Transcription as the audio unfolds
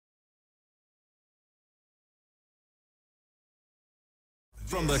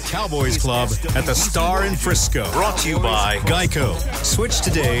From the Cowboys Club at the Star in Frisco. Brought to you by Geico. Switch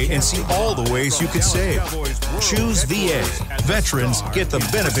today and see all the ways you could save. Choose VA. Veterans get the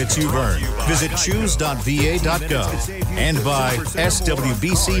benefits you've earned. Visit choose.va.gov. And by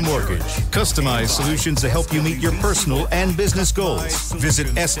SWBC Mortgage. Customized solutions to help you meet your personal and business goals. Visit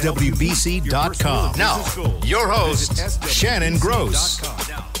SWBC.com. Now, your host, Shannon Gross.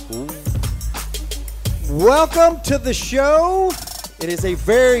 Welcome to the show. It is a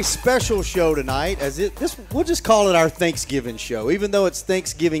very special show tonight. We'll just call it our Thanksgiving show. Even though it's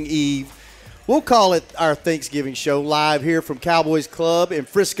Thanksgiving Eve, we'll call it our Thanksgiving show live here from Cowboys Club in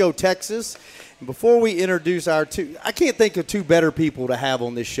Frisco, Texas. And before we introduce I can't think of two better people to have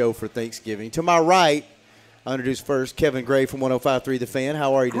on this show for Thanksgiving. To my right, I'll introduce first Kevin Gray from 105.3 The Fan.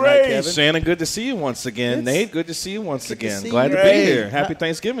 How are you tonight, Kevin? Shannon, good to see you once again. Nate, good to see you once again. Glad to be here. Happy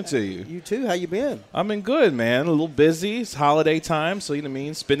Thanksgiving to you. You too. How you been? I've been good, man. A little busy. It's holiday time, so you know what I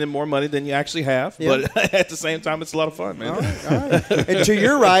mean, spending more money than you actually have. Yeah. But at the same time, it's a lot of fun, man. All right. And to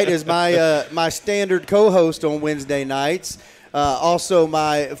your right is my standard co-host on Wednesday nights. Also,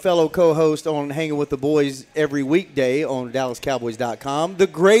 my fellow co-host on Hanging with the Boys every weekday on DallasCowboys.com, the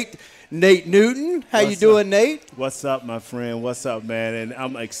great Nate Newton. How you doing, Nate? What's up, my friend? What's up, man? And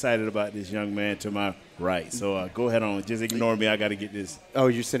I'm excited about this young man to my right. So go ahead on. Just ignore me. I got to get this. Oh,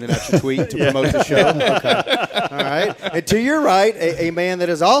 you're sending out your tweet to promote the show? Okay. All right. And to your right, a man that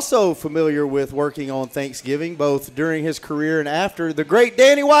is also familiar with working on Thanksgiving, both during his career and after, the great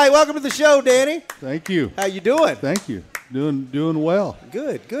Danny White. Welcome to the show, Danny. Thank you. How you doing? Thank you. Doing well.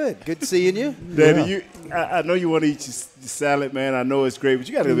 Good. Good seeing you. Danny, I know you want to eat your salad, man. I know it's great, but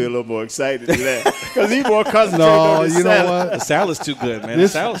you got to be a little more excited than that because he's more concentrated on the salad. No, you know what? The salad's too good, man.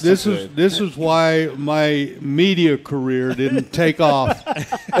 This is why my media career didn't take off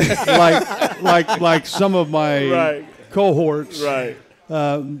like some of my cohorts. Right.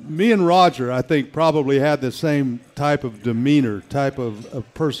 Me and Roger, I think, probably had the same type of demeanor, type of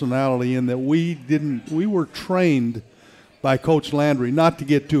personality, in that we were trained by Coach Landry not to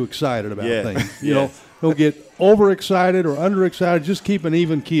get too excited about things. You know, don't get overexcited or underexcited. Just keep an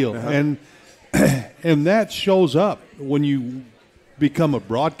even keel, and that shows up when you become a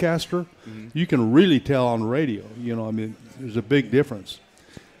broadcaster. Mm-hmm. You can really tell on the radio. You know, I mean, there's a big difference.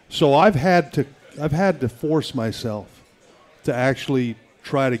 So I've had to force myself to actually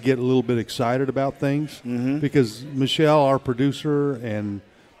try to get a little bit excited about things, because Michelle, our producer, and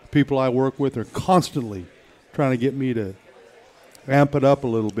people I work with are constantly trying to get me to amp it up a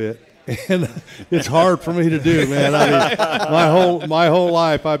little bit, and it's hard for me to do, man. I mean, my whole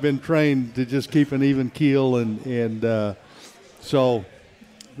life I've been trained to just keep an even keel, and so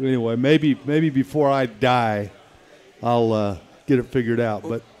anyway, maybe before I die, I'll get it figured out.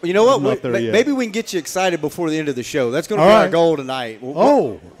 But you know what? Maybe we can get you excited before the end of the show. That's going to be our goal tonight.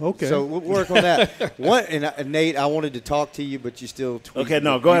 Okay. So we'll work on that. And Nate, I wanted to talk to you, but you still tweet. Okay,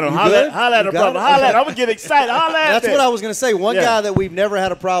 no, go ahead on. Holla at a brother. Holla at. I'm going to get excited. Holla at That's what I was going to say. One guy that we've never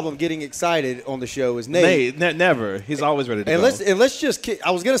had a problem getting excited on the show is Nate. Never. He's always ready to go. Let's just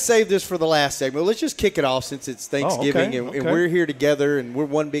I was going to save this for the last segment. Let's just kick it off since it's Thanksgiving and we're here together and we're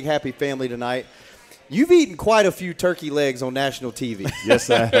one big happy family tonight. You've eaten quite a few turkey legs on national TV. Yes,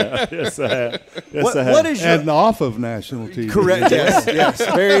 I have. What is your... And off of national TV. Correct, yes.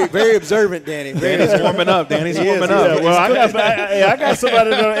 Very, very observant, Danny. Danny's warming up. Danny's warming up. Yeah, well, I got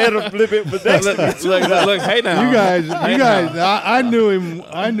somebody that'll add a little bit, but look, hey now. You guys, I knew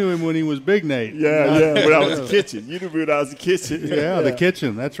him when he was Big Nate. Yeah, when I was in the kitchen. You knew me when I was in the kitchen. Yeah, the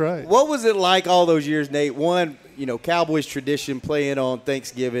kitchen, that's right. What was it like all those years, Nate? One, Cowboys tradition playing on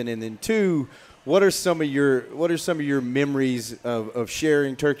Thanksgiving, and then two, What are some of your memories of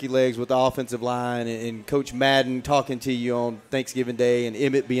sharing turkey legs with the offensive line and Coach Madden talking to you on Thanksgiving Day and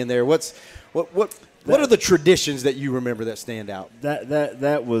Emmett being there? What are the traditions that you remember that stand out?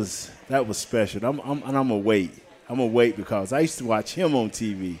 That was special. I'm gonna wait. I'm gonna wait because I used to watch him on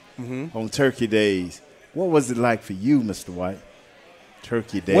TV on Turkey Days. What was it like for you, Mr. White?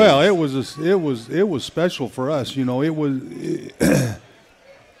 Turkey Days. Well, it was special for us. You know, it was.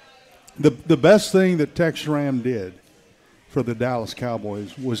 The best thing that Tex Schramm did for the Dallas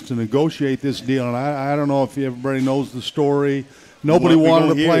Cowboys was to negotiate this deal. And I don't know if everybody knows the story. Nobody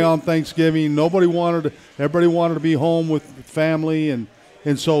wanted to play on Thanksgiving. Everybody wanted to be home with family. And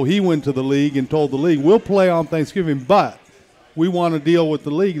so he went to the league and told the league, we'll play on Thanksgiving, but we want to deal with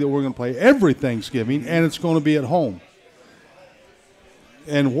the league that we're going to play every Thanksgiving, and it's going to be at home.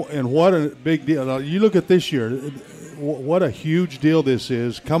 And what a big deal. Now, you look at this year, what a huge deal this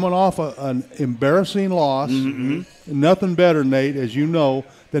is. Coming off an embarrassing loss, nothing better, Nate, as you know,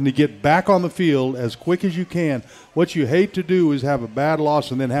 than to get back on the field as quick as you can. What you hate to do is have a bad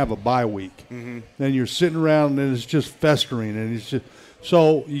loss and then have a bye week. Mm-hmm. Then you're sitting around and it's just festering, and it's just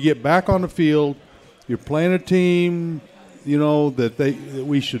so you get back on the field. You're playing a team, that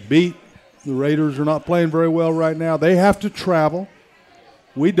we should beat. The Raiders are not playing very well right now. They have to travel.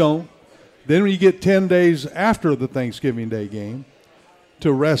 We don't. Then you get 10 days after the Thanksgiving Day game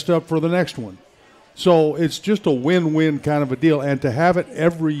to rest up for the next one. So it's just a win-win kind of a deal. And to have it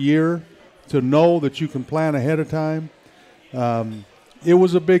every year, to know that you can plan ahead of time, it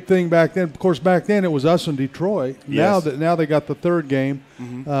was a big thing back then. Of course, back then it was us and Detroit. Yes. Now they got the third game.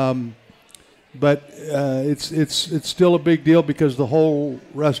 Mm-hmm. But it's still a big deal because the whole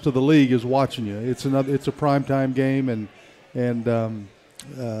rest of the league is watching you. It's a primetime game, and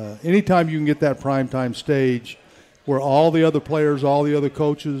anytime you can get that primetime stage where all the other players, all the other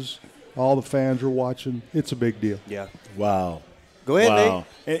coaches, all the fans are watching, it's a big deal. Yeah. Wow. Go ahead,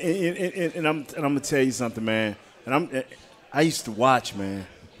 Nate. And I'm gonna tell you something, man. And I used to watch, man.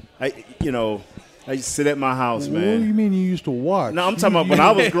 I used to sit at my house, man. What do you mean you used to watch? No, I'm talking about when I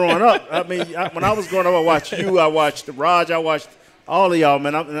was growing up. When I was growing up, I watched you. I watched Raj. I watched all of y'all,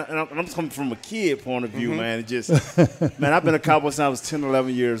 man. I'm coming from a kid point of view, man. It just, man, I've been a Cowboy since I was 10,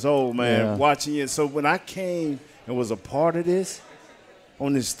 11 years old, man, watching it. So when I came and was a part of this,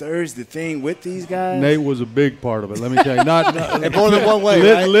 on this Thursday thing with these guys. Nate was a big part of it. Let me tell you, not in more than one way,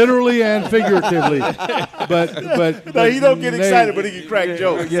 right? Literally and figuratively. But no, he don't get excited, but he can crack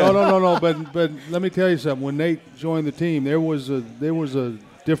jokes. No. But let me tell you something. When Nate joined the team, there was a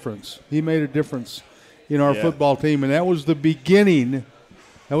difference. He made a difference in our football team, and that was the beginning.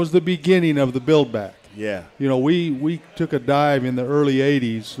 That was the beginning of the build back. Yeah. We took a dive in the early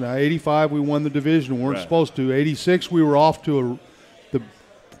 '80s. Now '85 we won the division. We weren't supposed to. '86 we were off to the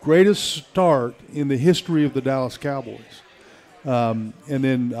greatest start in the history of the Dallas Cowboys. And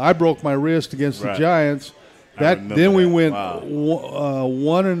then I broke my wrist against the Giants. Then we went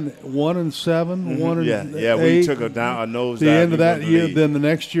 1-7, 1-8. We took a nose the end of that year. Then the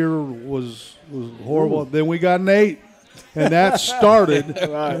next year was horrible. Then we got an 8, and that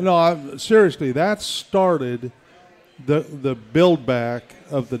started. Seriously, that started the build back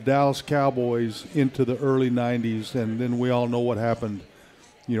of the Dallas Cowboys into the early '90s, and then we all know what happened.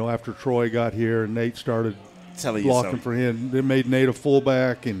 After Troy got here and Nate started blocking for him, they made Nate a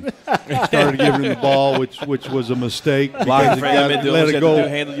fullback and started giving him the ball, which was a mistake. Let it go.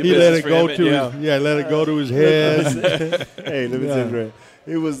 He let it go to his head. Hey, let me tell you,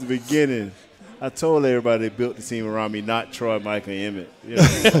 it was the beginning. I told everybody they built the team around me, not Troy, Michael, and Emmett.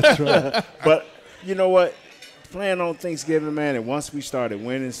 That's right. But you know what? Playing on Thanksgiving, man, and once we started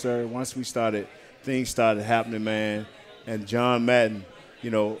winning, sir, things started happening, man, and John Madden,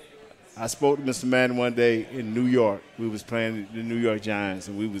 I spoke to Mr. Madden one day in New York. We was playing the New York Giants,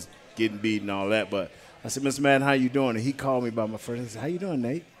 and we was getting beat and all that. But I said, Mr. Madden, how you doing? And he called me by my first name. He said, how you doing,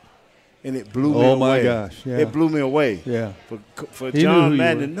 Nate? And it blew me away. Oh, my gosh. Yeah. It blew me away. Yeah. For John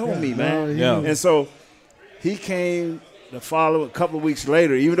Madden to know me, man. And so he came the following couple of weeks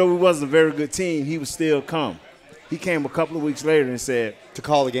later. Even though we wasn't a very good team, he would still come. He came a couple of weeks later and said – to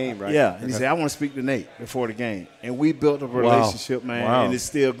call the game, right? Yeah. And he said, I want to speak to Nate before the game. And we built a relationship, man, and it's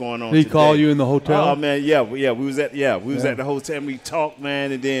still going on Did he today. call you in the hotel? Oh, man, we was at the hotel, and we talked,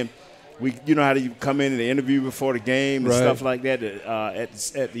 man, and then we – how you come in and interview before the game and stuff like that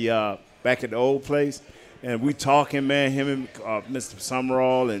at the back at the old place. And we talking, man, him and Mr.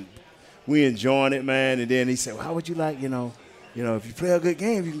 Summerall, and we enjoying it, man. And then he said, well, how would you like, if you play a good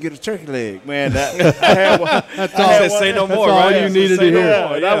game, you can get a turkey leg, man. That's all. Say no more. That's all you needed to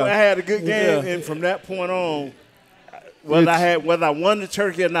hear. I had a good game, and from that point on, whether I won the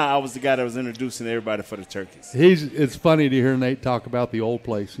turkey or not, I was the guy that was introducing everybody for the turkeys. It's funny to hear Nate talk about the old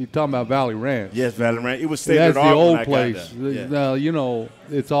place. You're talking about Valley Ranch. Yes, Valley Ranch. It was state of the art. That's the old when I place. got there. Now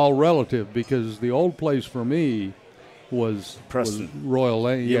it's all relative because the old place for me was Royal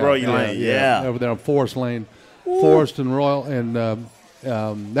Lane. Royal Lane. Over there on Forest Lane. Forest and Royal, and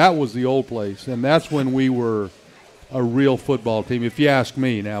that was the old place, and that's when we were a real football team. If you ask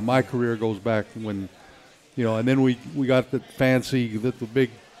me, now my career goes back when, and then we got the fancy, the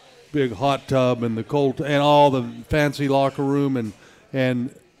big hot tub and the cold and all the fancy locker room,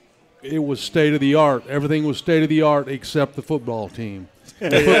 and it was state of the art. Everything was state of the art except the football team.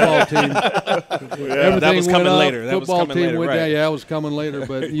 The football team, everything that was coming went up. later. Football team went down. Yeah, it was coming later.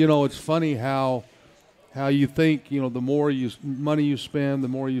 But it's funny how you think, the more money you spend, the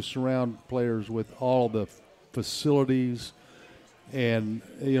more you surround players with all the facilities, and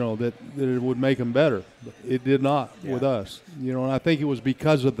that it would make them better. But it did not with us. And I think it was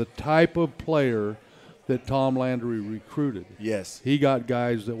because of the type of player that Tom Landry recruited. Yes. He got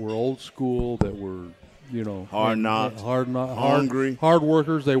guys that were old school, that were, hungry, hard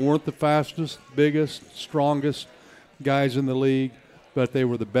workers. They weren't the fastest, biggest, strongest guys in the league, but they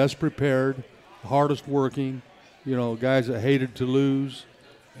were the best prepared, hardest working, guys that hated to lose.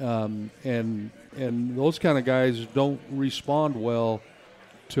 And those kind of guys don't respond well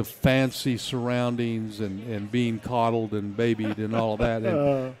to fancy surroundings and being coddled and babied and all of that.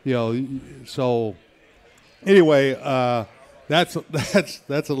 And, so anyway, that's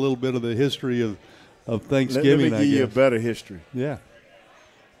a little bit of the history of Thanksgiving. Let me give you a better history. Yeah.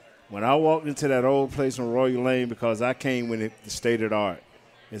 When I walked into that old place on Royal Lane, because I came when the state of the art,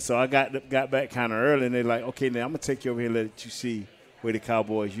 and so I got back kind of early, and they're like, okay, now I'm going to take you over here and let you see where the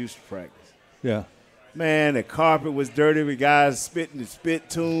Cowboys used to practice. Yeah. Man, the carpet was dirty with guys spitting the spit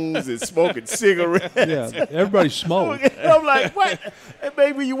tunes and smoking cigarettes. Yeah, everybody smoked. I'm like, what? And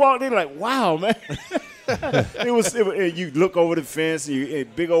maybe you walked in like, wow, man. You look over the fence,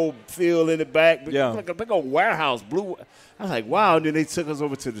 and big old field in the back, like a big old warehouse, blue. I was like, wow. And then they took us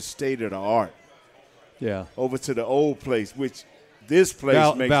over to the state of the art. Yeah. Over to the old place, which this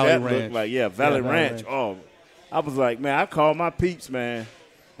place makes Valley that Ranch. look like, Valley Ranch. Oh, I was like, man, I called my peeps, man.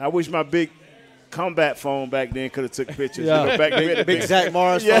 I wish my big combat phone back then could have took pictures. Yeah. Back then. Big Zach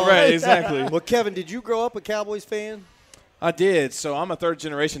Morris. Yeah, phone. right, exactly. Well, Kevin, did you grow up a Cowboys fan? I did. So I'm a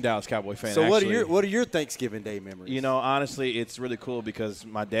third-generation Dallas Cowboy fan. So actually. what are your Thanksgiving Day memories? Honestly, it's really cool because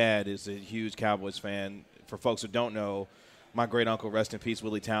my dad is a huge Cowboys fan. For folks who don't know, my great-uncle, rest in peace,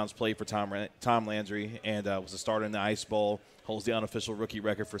 Willie Towns, played for Tom Landry and was a starter in the Ice Bowl, holds the unofficial rookie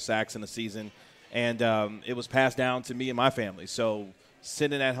record for sacks in the season. And it was passed down to me and my family. So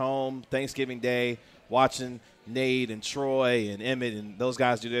sitting at home, Thanksgiving Day, watching Nate and Troy and Emmett and those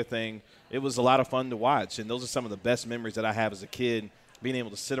guys do their thing, it was a lot of fun to watch. And those are some of the best memories that I have as a kid, being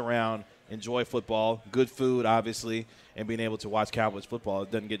able to sit around, enjoy football, good food, obviously, and being able to watch Cowboys football.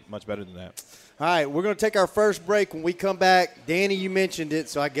 It doesn't get much better than that. All right, we're going to take our first break. When we come back, Danny, you mentioned it,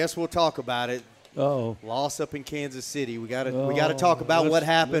 so I guess we'll talk about it. Uh-oh. Loss up in Kansas City. We got to talk about what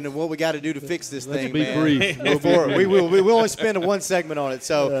happened and what we got to do to fix this thing. Let's be brief. We will only spend one segment on it.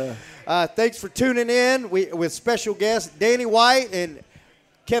 So, thanks for tuning in. With special guests Danny White and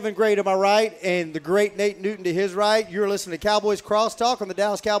Kevin Gray to my right, and the great Nate Newton to his right. You're listening to Cowboys Crosstalk on the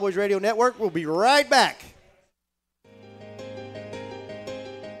Dallas Cowboys Radio Network. We'll be right back.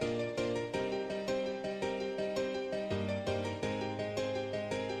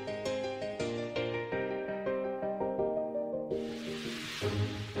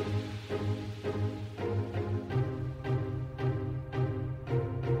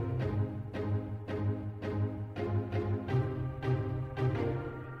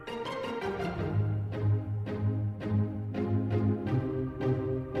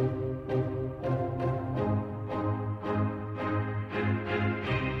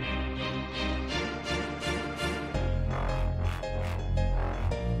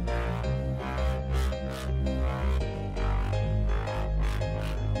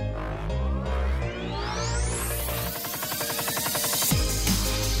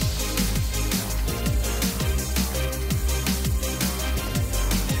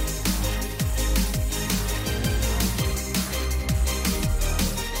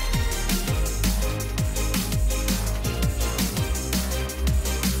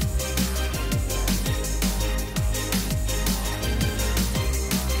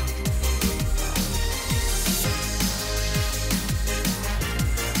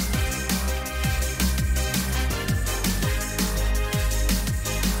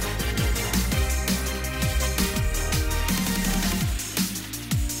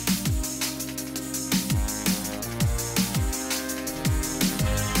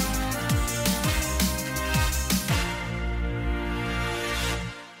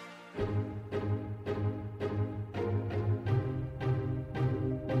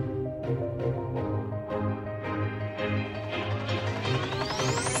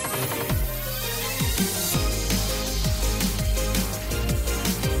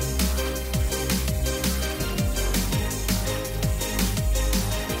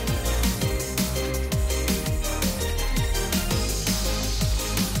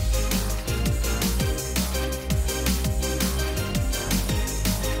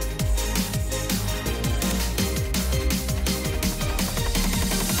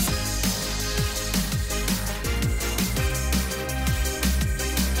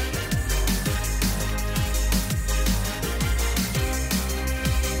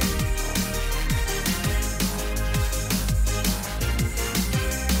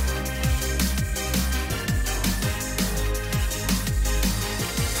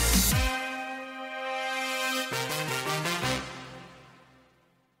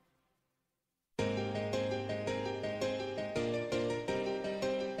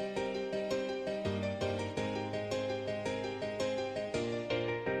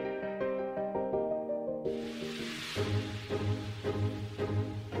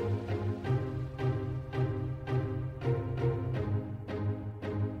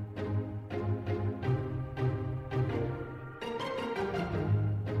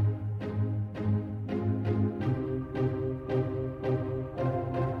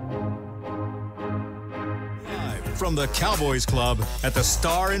 from the Cowboys Club at the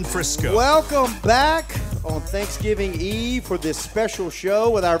Star in Frisco. Welcome back on Thanksgiving Eve for this special show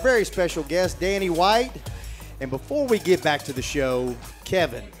with our very special guest, Danny White. And before we get back to the show,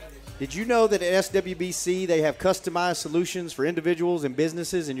 Kevin, did you know that at SWBC they have customized solutions for individuals and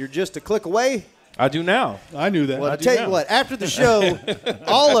businesses, and you're just a click away? I do now. I knew that. Well, I'll tell you what, after the show,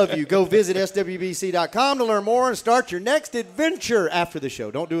 all of you go visit SWBC.com to learn more and start your next adventure after the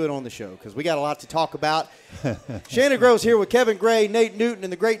show. Don't do it on the show because we got a lot to talk about. Shannon Grove's here with Kevin Gray, Nate Newton,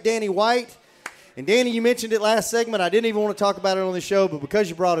 and the great Danny White. And Danny, you mentioned it last segment. I didn't even want to talk about it on the show, but because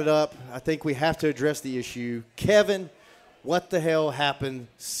you brought it up, I think we have to address the issue. Kevin, what the hell happened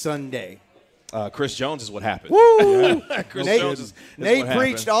Sunday? Chris Jones is what happened. Woo! Chris Nate, Jones is Nate what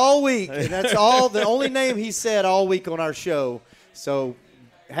preached happened. all week, and that's all the only name he said all week on our show. So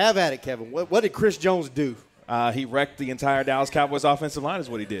have at it, Kevin. What did Chris Jones do? He wrecked the entire Dallas Cowboys offensive line is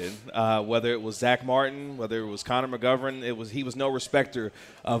what he did. Whether it was Zach Martin, whether it was Connor McGovern, he was no respecter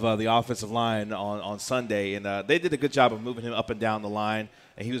of the offensive line on Sunday. And they did a good job of moving him up and down the line,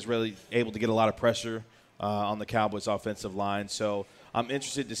 and he was really able to get a lot of pressure on the Cowboys offensive line. So I'm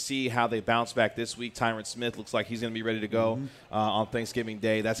interested to see how they bounce back this week. Tyron Smith looks like he's going to be ready to go on Thanksgiving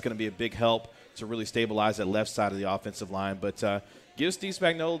Day. That's going to be a big help to really stabilize that left side of the offensive line. But give Steve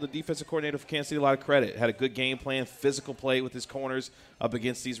Spagnuolo, the defensive coordinator for Kansas City, a lot of credit. Had a good game plan, physical play with his corners up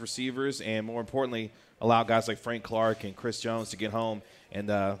against these receivers, and more importantly, allow guys like Frank Clark and Chris Jones to get home.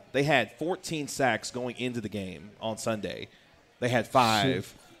 And they had 14 sacks going into the game on Sunday. They had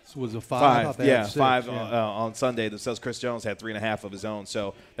 5. Was it 5? Five on Sunday. That says Chris Jones had 3.5 of his own.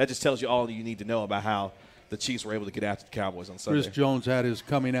 So that just tells you all you need to know about how the Chiefs were able to get after the Cowboys on Sunday. Chris Jones had his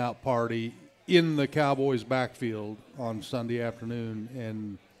coming out party in the Cowboys' backfield on Sunday afternoon,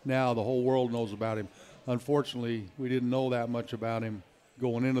 and now the whole world knows about him. Unfortunately, we didn't know that much about him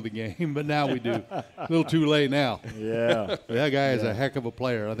going into the game, but now we do. A little too late now. Yeah. That guy is a heck of a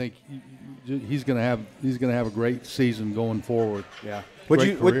player. I think he's going to have a great season going forward. Yeah.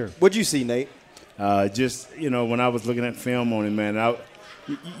 What'd you see, Nate? Just, when I was looking at film on him, man,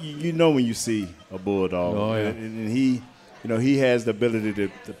 you know when you see a Bulldog. Oh, yeah. And he, he has the ability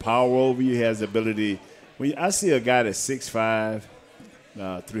to power over you. He has the ability. When I see a guy that's 6'5",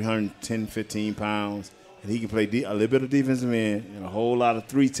 310, 15 pounds, and he can play a little bit of defensive end and a whole lot of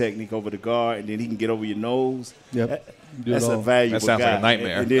 3 technique over the guard, and then he can get over your nose. Yep. That's a valuable That sounds guy. like a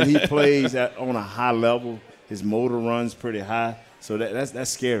nightmare. And then he plays on a high level. His motor runs pretty high. So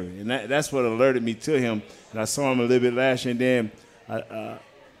that's scary, and that's what alerted me to him. And I saw him a little bit last year, and then,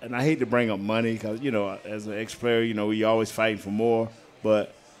 and I hate to bring up money because as an ex-player, we always fighting for more.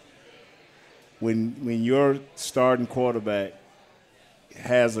 But when your starting quarterback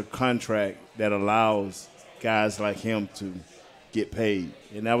has a contract that allows guys like him to get paid,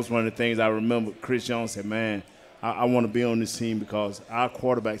 and that was one of the things I remember. Chris Jones said, "Man, I want to be on this team because our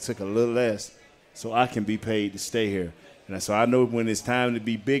quarterback took a little less, so I can be paid to stay here." And so I know when it's time to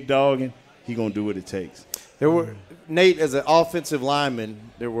be big dogging, he's going to do what it takes. Nate, as an offensive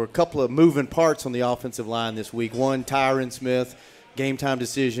lineman, there were a couple of moving parts on the offensive line this week. One, Tyron Smith, game-time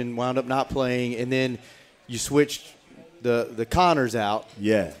decision, wound up not playing, and then you switched the Connors out.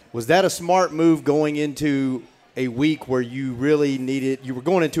 Yeah. Was that a smart move going into a week where you really you were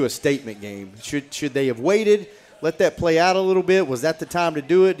going into a statement game? Should they have waited? Let that play out a little bit. Was that the time to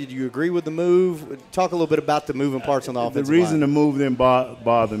do it? Did you agree with the move? Talk a little bit about the moving parts on the offensive line. The reason the move didn't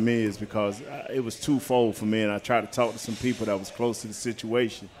bother me is because it was twofold for me, and I tried to talk to some people that was close to the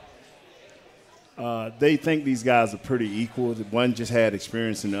situation. They think these guys are pretty equal. One just had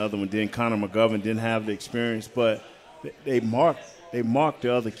experience and the other one didn't. Connor McGovern didn't have the experience, but they marked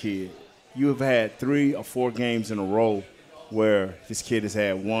the other kid. You have had 3 or 4 games in a row where this kid has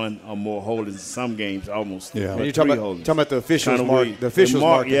had 1 or more holdings in some games, almost. Yeah. You're talking about the officials mark. The officials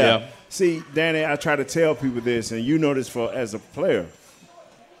mark. Yeah. See, Danny, I try to tell people this, and you know this as a player.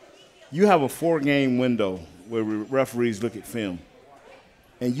 You have a 4-game window where referees look at film,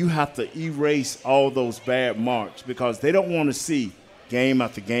 and you have to erase all those bad marks because they don't want to see game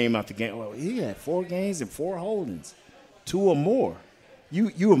after game after game. Well, he had 4 games and 4 holdings, 2 or more.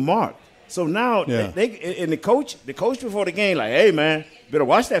 You were marked. So now the coach before the game, like, hey, man, better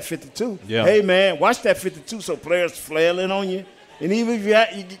watch that 52. Yeah. Hey, man, watch that 52 so players flailing on you. And even if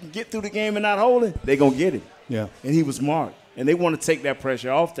you get through the game and not holding, they're going to get it. Yeah. And he was marked. And they want to take that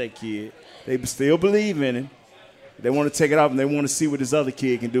pressure off that kid. They still believe in him. They want to take it off, and they want to see what this other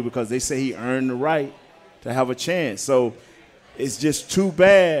kid can do because they say he earned the right to have a chance. So it's just too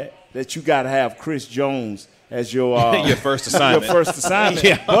bad that you got to have Chris Jones as your first assignment. Your first assignment.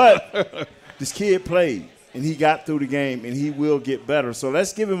 Yeah. But this kid played, and he got through the game, and he will get better. So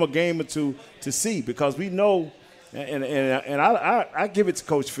let's give him a game or two to see because we know And I give it to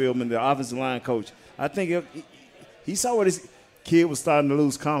Coach Philman, the offensive line coach. I think he saw what his kid was starting to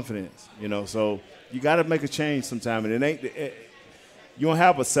lose confidence, So you got to make a change sometime, and you don't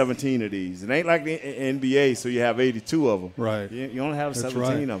have but 17 of these. It ain't like the NBA, so you have 82 of them. Right. You only have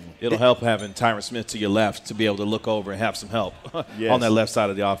 17 of them. It'll help having Tyron Smith to your left to be able to look over and have some help on that left side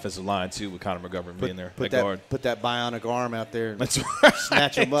of the offensive line, too, with Connor McGovern being there. Put that bionic arm out there and That's right.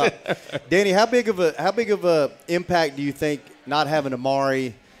 snatch him up. Danny, how big of a impact do you think not having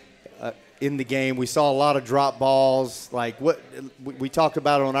Amari in the game? We saw a lot of drop balls. Like what we talked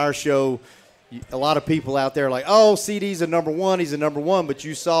about it on our show. A lot of people out there are like, oh, CD's a number one, he's a number one. But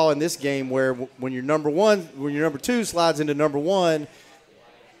you saw in this game where when your number two slides into number one,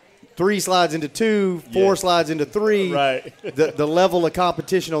 3 slides into 2, 4 slides into 3. Right. the level of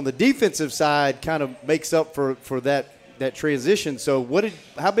competition on the defensive side kind of makes up for that transition. So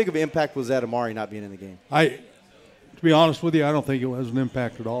how big of an impact was that Amari not being in the game? To be honest with you, I don't think it was an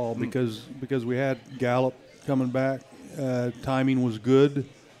impact at all because we had Gallup coming back. Timing was good.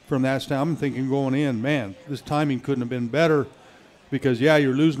 From that stand, I'm thinking going in, man, this timing couldn't have been better because,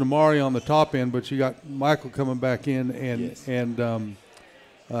 you're losing Amari on the top end, but you got Michael coming back in, and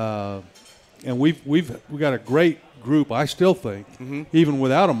we've got a great group. I still think, even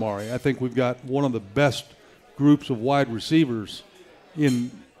without Amari, I think we've got one of the best groups of wide receivers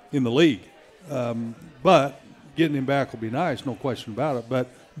in the league. But getting him back will be nice, no question about it.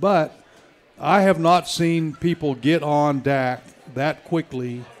 But I have not seen people get on Dak that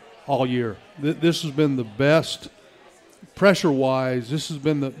quickly all year. This has been the best pressure-wise. This has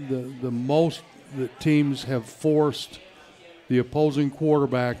been the most that teams have forced the opposing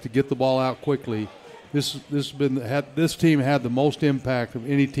quarterback to get the ball out quickly. This team had the most impact of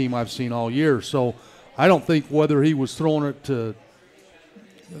any team I've seen all year. So I don't think whether he was throwing it to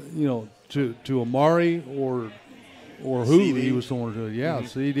Amari or who CD. He was throwing it to.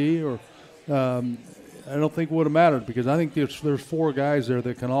 CD or. I don't think it would have mattered because I think there's 4 guys there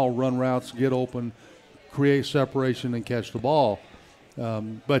that can all run routes, get open, create separation, and catch the ball.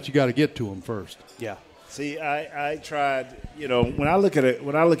 But you got to get to them first. Yeah. See, I tried. When I look at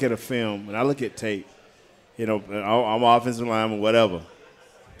a film, when I look at tape, I'm offensive lineman, whatever.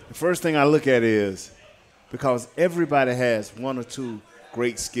 The first thing I look at is because everybody has 1 or 2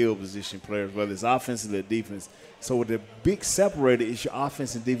 great skill position players, whether it's offensive or defense. So the big separator is your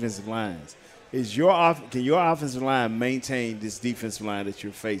offensive and defensive lines. Can your offensive line maintain this defensive line that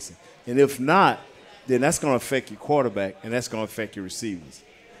you're facing? And if not, then that's going to affect your quarterback, and that's going to affect your receivers.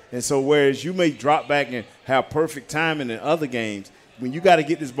 And so whereas you may drop back and have perfect timing in other games, when you got to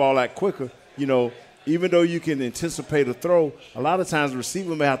get this ball out quicker, even though you can anticipate a throw, a lot of times the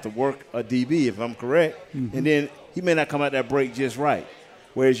receiver may have to work a DB, if I'm correct, and then he may not come out that break just right.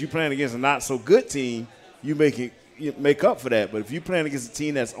 Whereas you playing against a not-so-good team, you make up for that. But if you're playing against a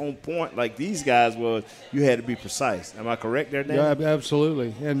team that's on point like these guys was, you had to be precise. Am I correct there, Dan? Yeah,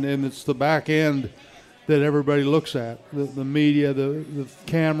 absolutely. And it's the back end that everybody looks at. The media, the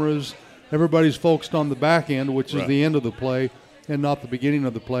cameras, everybody's focused on the back end, which is the end of the play and not the beginning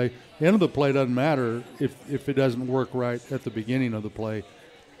of the play. The end of the play doesn't matter if it doesn't work right at the beginning of the play.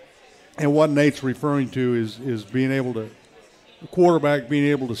 And what Nate's referring to is being able to – the quarterback being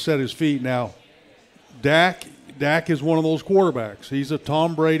able to set his feet. Now, Dak is one of those quarterbacks. He's a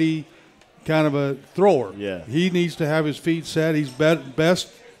Tom Brady kind of a thrower. Yeah. He needs to have his feet set. He's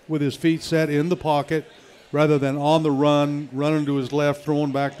best with his feet set in the pocket rather than on the run, running to his left,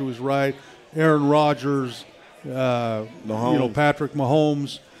 throwing back to his right. Aaron Rodgers, Patrick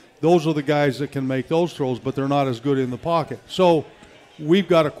Mahomes, those are the guys that can make those throws, but they're not as good in the pocket. So we've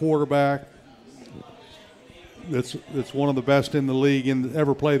got a quarterback that's one of the best in the league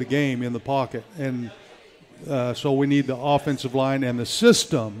ever play the game in the pocket. And so we need the offensive line and the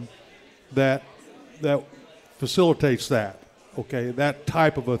system that facilitates that. Okay, that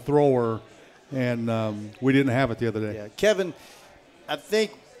type of a thrower, and we didn't have it the other day. Yeah, Kevin, I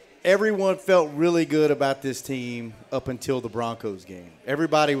think everyone felt really good about this team up until the Broncos game.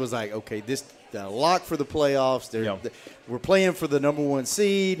 Everybody was like, okay, this lock for the playoffs. We're playing for the number 1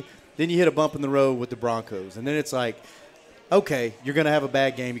 seed. Then you hit a bump in the road with the Broncos, and then it's like, okay, you're going to have a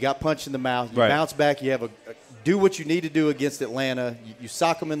bad game. You got punched in the mouth. You bounce back. You have do what you need to do against Atlanta. You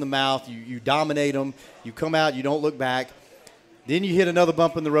sock them in the mouth. You dominate them. You come out. You don't look back. Then you hit another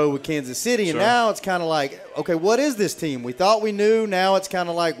bump in the road with Kansas City, and now it's kind of like, okay, what is this team? We thought we knew. Now it's kind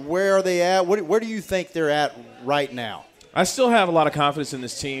of like, where are they at? Where do you think they're at right now? I still have a lot of confidence in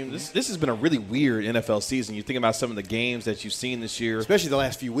this team. This has been a really weird NFL season. You think about some of the games that you've seen this year. Especially the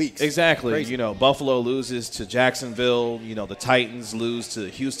last few weeks. Exactly. Crazy. Buffalo loses to Jacksonville. The Titans lose to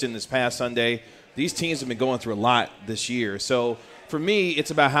Houston this past Sunday. these teams have been going through a lot this year. So for me,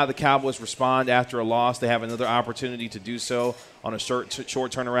 it's about how the Cowboys respond after a loss. They have another opportunity to do so on a short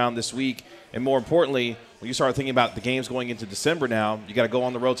turnaround this week. And more importantly, when you start thinking about the games going into December now, you got to go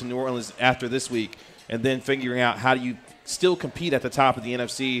on the road to New Orleans after this week, and then figuring out how do you still compete at the top of the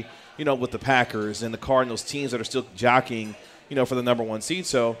NFC, with the Packers and the Cardinals, teams that are still jockeying, for the number one seed.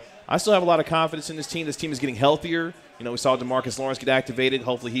 So I still have a lot of confidence in this team. This team is getting healthier. We saw DeMarcus Lawrence get activated.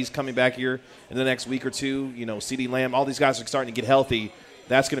 Hopefully he's coming back here in the next week or two. CeeDee Lamb, all these guys are starting to get healthy.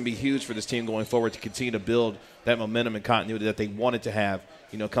 That's going to be huge for this team going forward to continue to build that momentum and continuity that they wanted to have,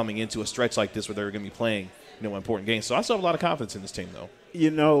 coming into a stretch like this where they're going to be playing, important games. So I still have a lot of confidence in this team, though.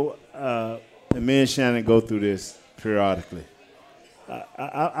 And me and Shannon go through this periodically.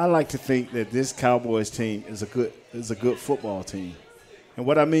 I like to think that this Cowboys team is a good football team. And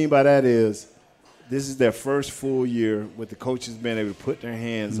what I mean by that is this is their first full year with the coaches being able to put their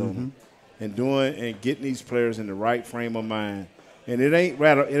hands on them and getting these players in the right frame of mind. And it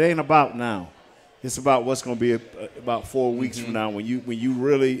ain't about now. It's about what's going to be about 4 weeks from now when you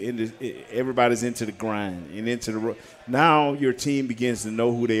really everybody's into the grind and into the now your team begins to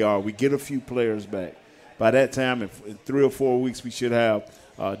know who they are. We get a few players back. By that time, in 3 or 4 weeks, we should have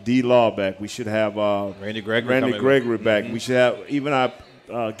D-Law back. We should have Randy Gregory back. We should have even our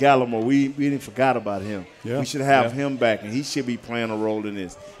Gallimore. We didn't forgot about him. Yeah. We should have him back, and he should be playing a role in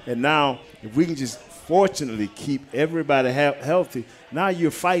this. And now, if we can just fortunately keep everybody healthy, now you're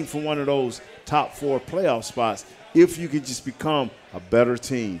fighting for one of those top 4 playoff spots. If you could just become a better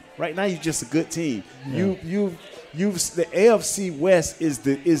team, right now you're just a good team. Yeah. The AFC West is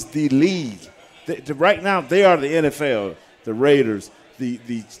the league. Right now, they are the NFL, the Raiders,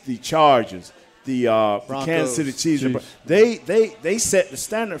 the Chargers, the Kansas City Chiefs. They set the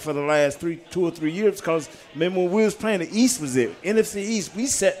standard for the last 2 or 3 years because, remember, when we was playing, the East was it. NFC East, we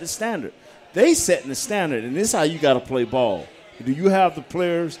set the standard. They setting the standard, and this is how you got to play ball. Do you have the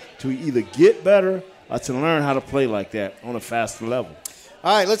players to either get better or to learn how to play like that on a faster level?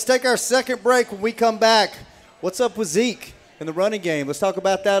 All right, let's take our second break. When we come back, what's up with Zeke in the running game? Let's talk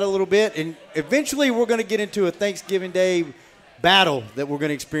about that a little bit. And eventually we're going to get into a Thanksgiving Day battle that we're going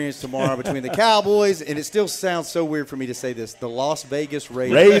to experience tomorrow between the Cowboys, and it still sounds so weird for me to say this, the Las Vegas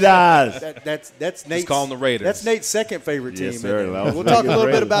Raiders. That's Nate's. Just call them the Raiders. That's Nate's second favorite team. Yes, sir. We'll talk a little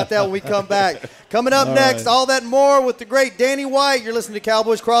bit about that when we come back. Coming up next, all that and more with the great Danny White. You're listening to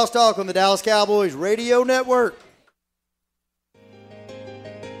Cowboys Crosstalk on the Dallas Cowboys Radio Network.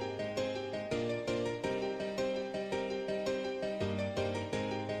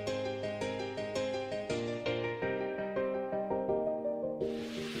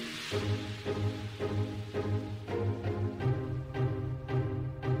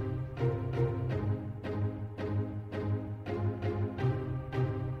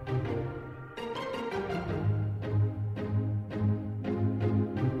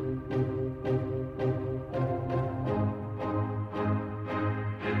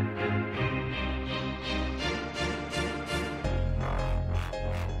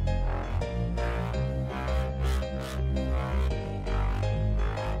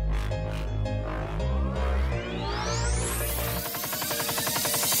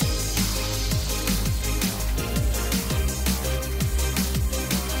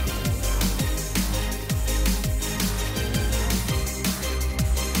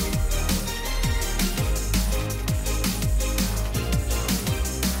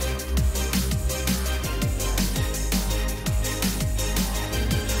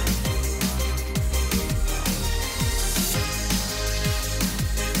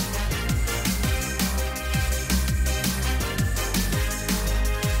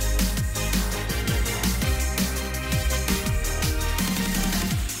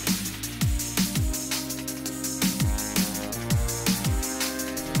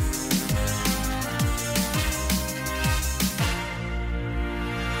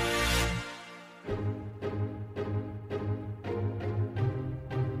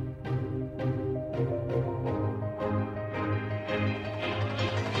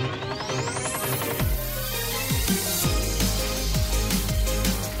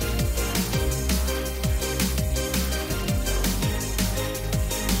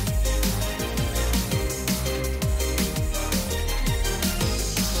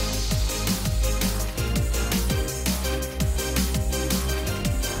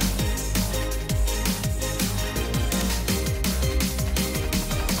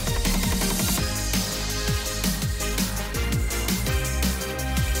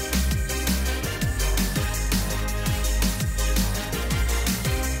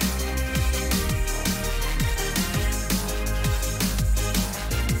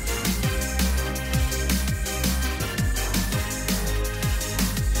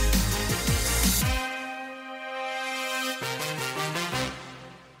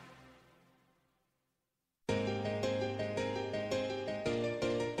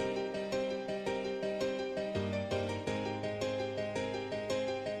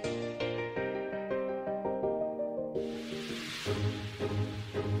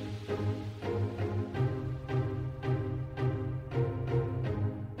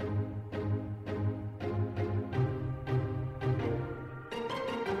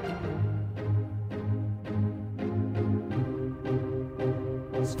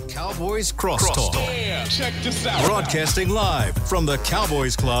 Cowboys Crosstalk. Yeah, check this out. Broadcasting live from the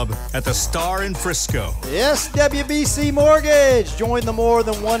Cowboys Club at the Star in Frisco. Yes, WBC Mortgage. Join the more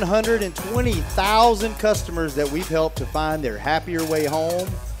than 120,000 customers that we've helped to find their happier way home.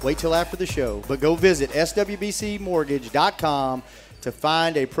 Wait till after the show, but go visit swbcmortgage.com to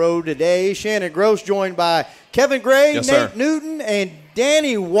find a pro today. Shannon Gross joined by Kevin Gray, Yes, Nate sir. Newton, and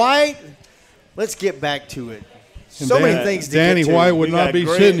Danny White. Let's get back to it. So many things to Danny get to. White would We not got be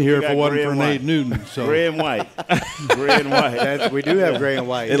Gray- sitting we here if got it wasn't Gray for and Nate White. Newton. So Gray and white. Gray and white. We do have gray and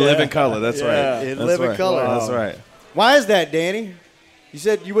white. In living color. That's Yeah. right. In That's living right. color. That's right. Why is that, Danny? You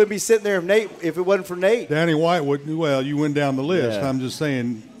said you wouldn't be sitting there if it wasn't for Nate. Danny White would. Well, you went down the list. Yeah. I'm just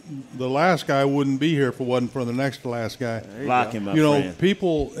saying, the last guy wouldn't be here if it wasn't for the next to last guy. Lock him up, You know, friend.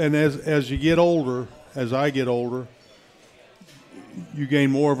 people, and as you get older, as I get older, you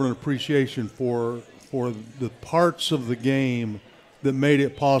gain more of an appreciation for the parts of the game that made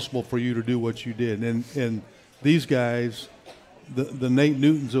it possible for you to do what you did. And these guys, the Nate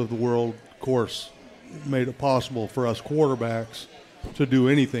Newtons of the world, of course, made it possible for us quarterbacks to do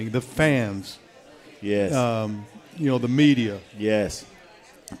anything. The fans, Yes. the media, Yes.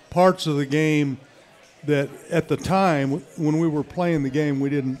 parts of the game that at the time when we were playing the game, we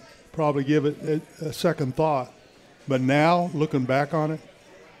didn't probably give it a second thought. But now, looking back on it,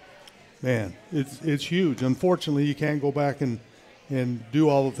 man, it's huge. Unfortunately, you can't go back and do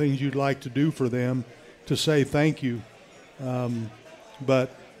all the things you'd like to do for them to say thank you.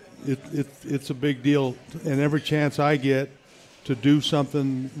 But it's a big deal. And every chance I get to do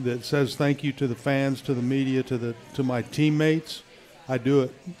something that says thank you to the fans, to the media, to my teammates, I do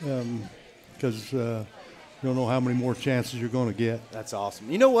it because you don't know how many more chances you're going to get. That's awesome.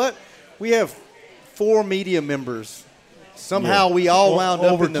 You know what? We have 4 media members. Somehow we all wound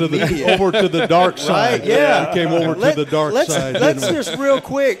up in the media. Over to the dark side. Right? Yeah. We came over to the dark side. Let's didn't we? just real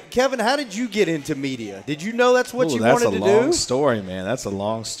quick, Kevin, how did you get into media? Did you know that's what Ooh, you that's wanted a to long do? story, man. That's a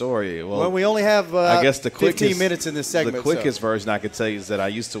long story. Well, we only have I guess the 15 quickest, minutes in this segment. The quickest version I could tell you is that I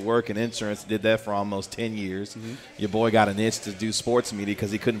used to work in insurance, did that for almost 10 years. Your boy got an itch to do sports media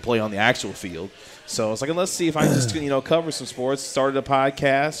because he couldn't play on the actual field. So I was like, let's see if I can just cover some sports. Started a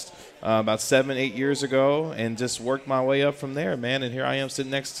podcast about 7-8 years ago and just worked my way up from there, man. And here I am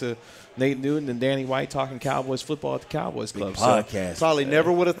sitting next to Nate Newton and Danny White talking Cowboys football at the Cowboys Club. Podcast. Probably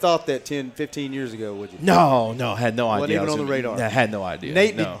never would have thought that 10, 15 years ago, would you? No, had no Wasn't idea. even on the radar. I had no idea.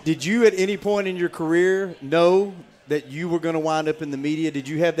 Nate, no. did you at any point in your career know that you were going to wind up in the media? Did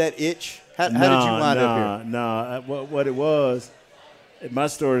you have that itch? How did you wind up here? No. What it was, my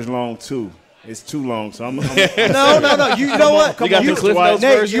story is long too. It's too long, so I'm No. You know what? You got the Cliff Notes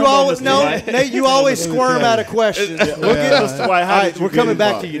Nate, version? you always Come on, Mr. White. Nate, you always squirm out of questions. We'll get, Mr. White, how all did right, you we're get coming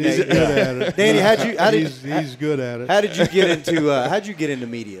back involved? to you, He's Nate. good at it. Danny, He's good at it. how did you get into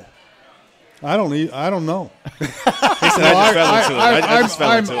media? I don't know. He said, I just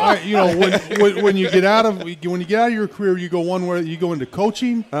fell into it. When you get out of your career, you go one way. You go into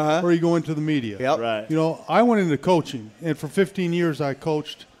coaching, or you go into the media. Yep. Right. I went into coaching, and for 15 years I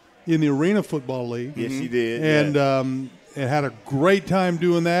coached in the Arena Football League. Yes, you did. And yeah. and had a great time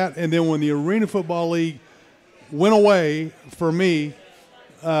doing that. And then when the Arena Football League went away for me,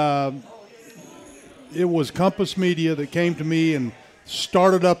 it was Compass Media that came to me and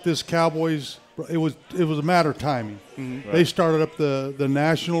started up this Cowboys. It was a matter of timing. Mm-hmm. They started up the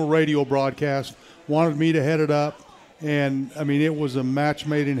national radio broadcast, wanted me to head it up, and I mean it was a match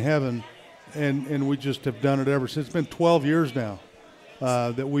made in heaven, and we just have done it ever since. It's been 12 years now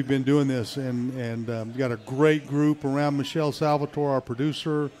that we've been doing this, and got a great group around Michelle Salvatore, our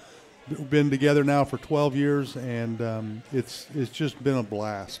producer. We've been together now for 12 years, and it's just been a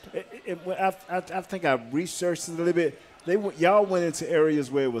blast. I think I researched it a little bit. Y'all went into areas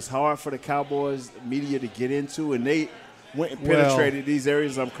where it was hard for the Cowboys media to get into, and they went and penetrated these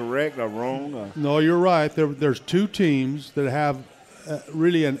areas. I'm correct or wrong? Or? No, you're right. There's two teams that have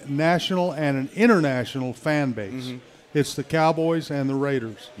really a national and an international fan base. Mm-hmm. It's the Cowboys and the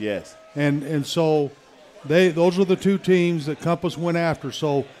Raiders. Yes. And so those are the two teams that Compass went after.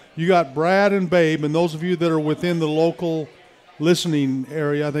 So you got Brad and Babe, and those of you that are within the local listening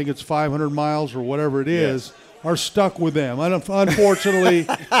area, I think it's 500 miles or whatever it is, are stuck with them. Unfortunately,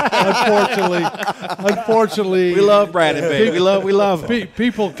 We love Brad and Babe. We love them.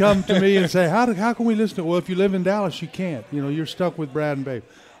 People come to me and say, how can we listen to it? Well, if you live in Dallas, you can't. You're stuck with Brad and Babe.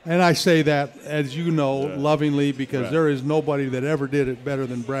 And I say that, as you know, lovingly, because there is nobody that ever did it better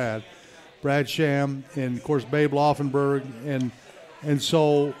than Brad. Brad Sham and, of course, Babe Laufenberg. And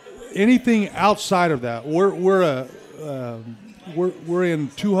so anything outside of that, we're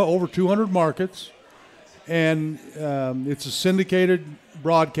in over 200 markets. And it's a syndicated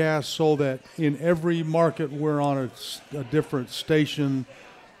broadcast so that in every market we're on a different station.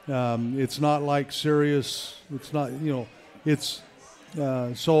 It's not like Sirius. It's not, it's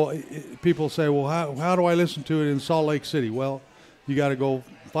people say, well, how do I listen to it in Salt Lake City? Well, you got to go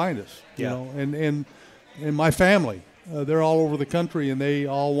find us, and my family, they're all over the country and they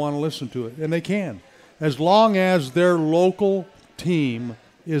all want to listen to it, and they can, as long as their local team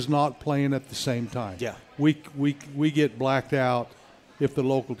is not playing at the same time. Yeah. We get blacked out if the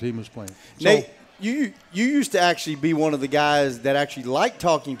local team is playing. Nate, you used to actually be one of the guys that actually liked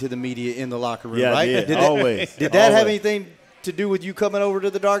talking to the media in the locker room, right? Yeah, always. Did that have anything to do with you coming over to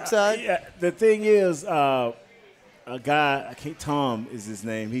the dark side? Yeah. The thing is, a guy, Tom is his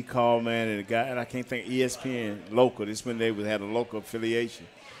name. He called, man, and I can't think, ESPN local. This when they had a local affiliation,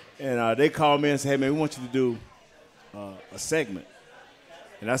 and they called me and said, "Hey, man, we want you to do a segment."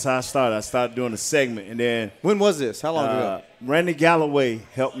 And that's how I started. I started doing a segment, and then when was this? How long ago? Randy Galloway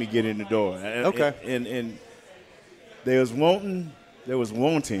helped me get in the door. Okay. And there was wanting.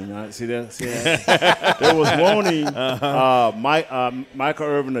 Right? See that? There was wanting Michael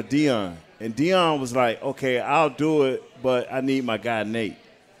Irvin or Dion, and Dion was like, "Okay, I'll do it, but I need my guy Nate."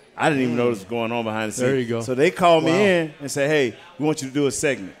 I didn't even know what was going on behind the scenes. There you go. So they called me in and said, "Hey, we want you to do a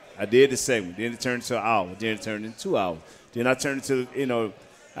segment." I did the segment. Then it turned into an hour. Then it turned into 2 hours. Then I turned into,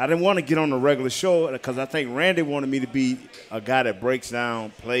 I didn't want to get on the regular show because I think Randy wanted me to be a guy that breaks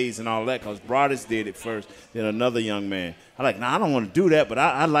down plays and all that because Broadus did it first, then another young man. I'm like, I don't want to do that, but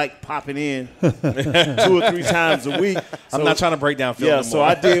I like popping in 2 or 3 times a week. I'm not trying to break down film anymore. So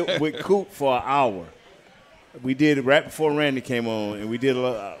I did with Coop for an hour. We did it right before Randy came on, and we did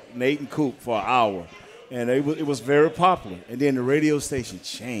Nate and Coop for an hour. And it was very popular. And then the radio station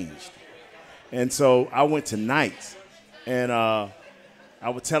changed. And so I went to nights, and I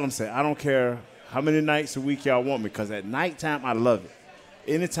would tell them, I don't care how many nights a week y'all want me, because at nighttime, I love it.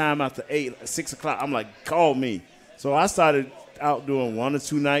 Anytime after 8, 6 o'clock, I'm like, call me. So I started out doing 1 or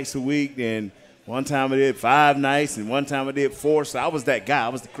 2 nights a week, and one time I did 5 nights, and one time I did 4. So I was that guy. I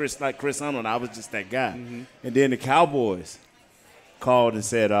was like Chris Arnold. I was just that guy. Mm-hmm. And then the Cowboys called and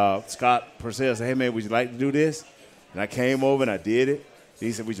said, Scott Purcell said, "Hey, man, would you like to do this?" And I came over and I did it.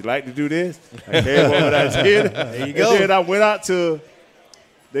 He said, "Would you like to do this?" I came over and I did it. There you go. And then I went out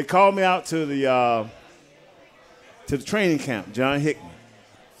they called me out to the training camp, John Hickman.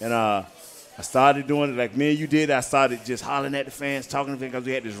 And I started doing it like me and you did. I started just hollering at the fans, talking to them because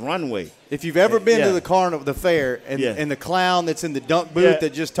we had this runway. If you've ever been to the carnival, the fair, and the clown that's in the dunk booth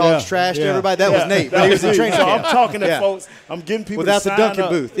that just talks trash to everybody, that was Nate. But he was in training camp. I'm talking to folks. I'm getting people without to the sign dunking up.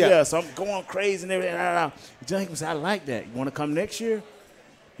 booth. Yeah, so I'm going crazy and everything. John Hickman said, "I like that. You want to come next year?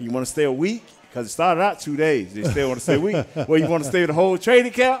 You want to stay a week?" Because it started out 2 days. They still want to stay a week. Well, you want to stay the whole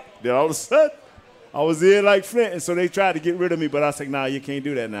training camp? Then all of a sudden, I was in like Flint, and so they tried to get rid of me, but I said, "Nah, you can't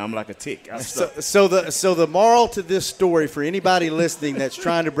do that now. I'm like a tick." So the moral to this story for anybody listening that's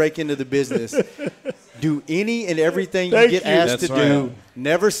trying to break into the business, do any and everything you get asked to do.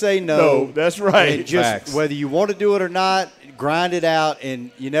 Never say no. No, that's right. And just whether you want to do it or not, grind it out,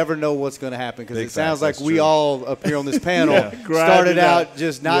 and you never know what's going to happen, because it sounds like we all up here on this panel started out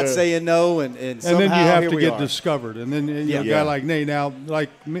just not saying no, and somehow then you have to get are. discovered. And then a guy like Nate, now, like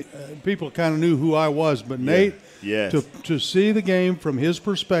me, people kind of knew who I was, but Nate, to see the game from his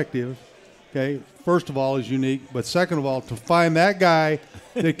perspective, okay, first of all, is unique, but second of all, to find that guy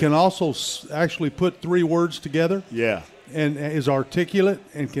that can also actually put 3 words together. Yeah. And is articulate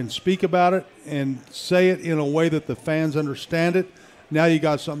and can speak about it and say it in a way that the fans understand it. Now you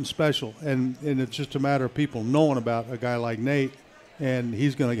got something special, and it's just a matter of people knowing about a guy like Nate, and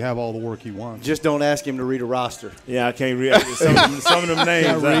he's going to have all the work he wants. Just don't ask him to read a roster. Yeah, I can't read some of them names.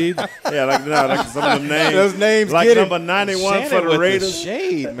 Can't read. Like some of them names. Those names, like get number 91 for the Raiders.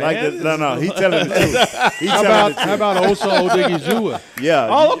 Shade, man. He's telling the truth. How about Osa Odigizua? Yeah.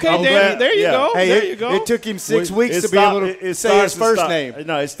 Oh, okay, Danny. There you go. Hey, there you go. It took him 6 weeks to be able to say his first name.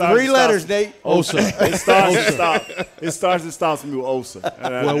 No, it starts 3 letters, Nate. Osa. It starts and stops. It starts and stops with Osa.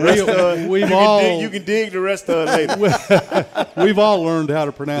 Well, you can dig the rest of it later. We've all learned how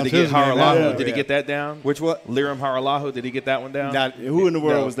to pronounce Did he get his name. Haralahu? Did he get that down? Which what? Liram Haralahu. Did he get that one down? Who in the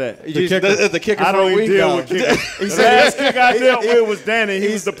world was that? The kicker I for don't a even week. deal with kickers. The last kick I dealt with was Danny.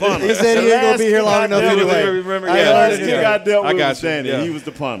 He was the punter. He said he ain't going to be here long enough anyway. Remember? The last kick I dealt with was Danny. Yeah. He was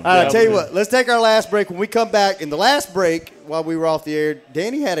the punter. All right, I'll tell you what. Let's take our last break. When we come back, in the last break, while we were off the air,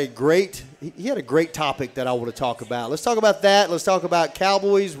 Danny had a great topic that I want to talk about. Let's talk about that. Let's talk about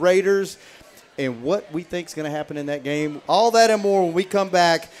Cowboys, Raiders, and what we think is going to happen in that game. All that and more when we come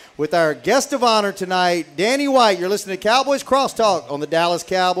back with our guest of honor tonight, Danny White. You're listening to Cowboys Crosstalk on the Dallas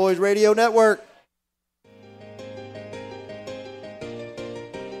Cowboys Radio Network.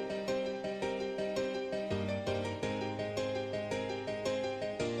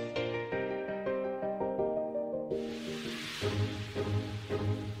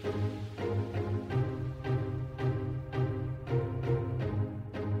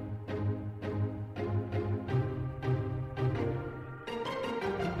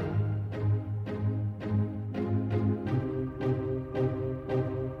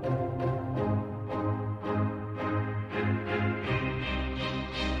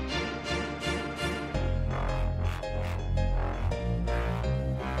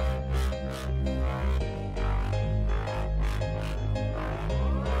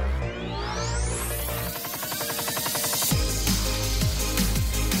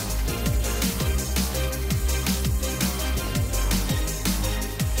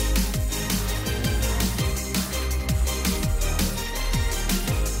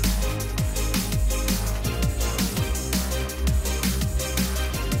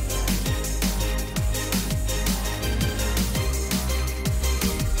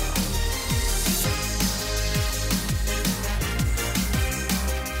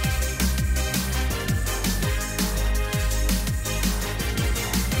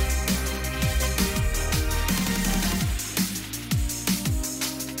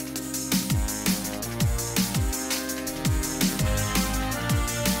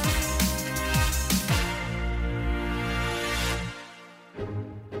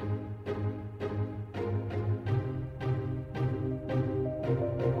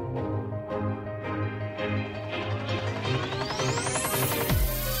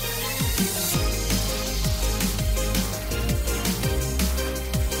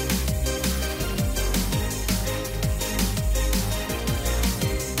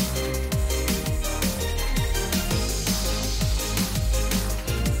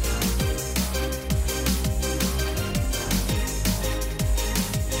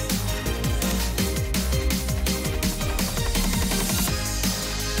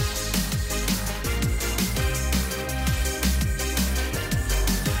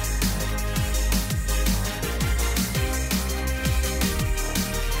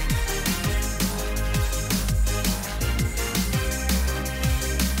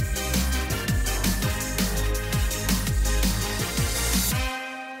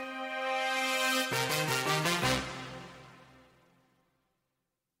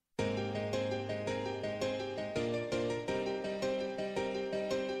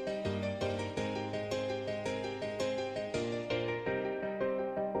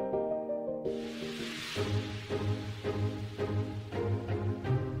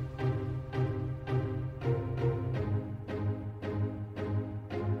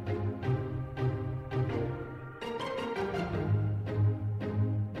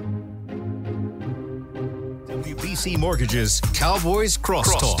 BC Mortgage's Cowboys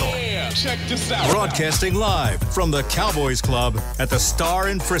Crosstalk. Yeah, check this out. Broadcasting live from the Cowboys Club at the Star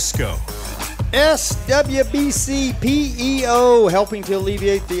in Frisco. SWBC PEO, helping to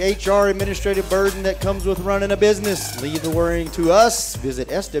alleviate the HR administrative burden that comes with running a business. Leave the worrying to us. Visit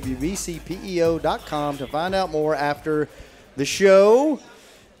swbcpeo.com to find out more after the show.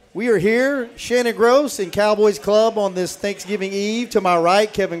 We are here, Shannon Gross in Cowboys Club on this Thanksgiving Eve. To my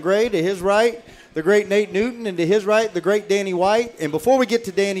right, Kevin Gray. To his right, the great Nate Newton. And to his right, the great Danny White. And before we get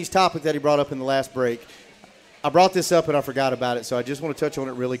to Danny's topic that he brought up in the last break, I brought this up and I forgot about it, so I just want to touch on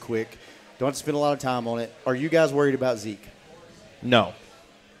it really quick. Don't have to spend a lot of time on it. Are you guys worried about Zeke? No.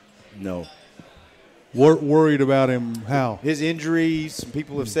 Worried about him how? His injuries. Some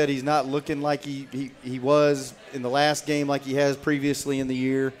people have said he's not looking like he was in the last game like he has previously in the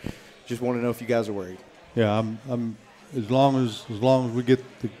year. Just want to know if you guys are worried. Yeah, I'm as long as we get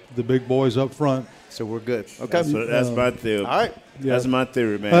the big boys up front. So we're good. Okay. That's my theory. All right. Yeah. That's my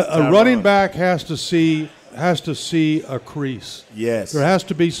theory, man. A running back has to see a crease. Yes. There has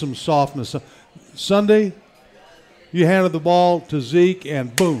to be some softness. Sunday, you handed the ball to Zeke,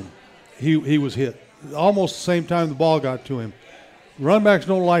 and boom, he was hit. Almost the same time the ball got to him. Running backs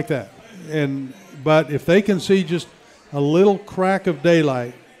don't like that. But if they can see just a little crack of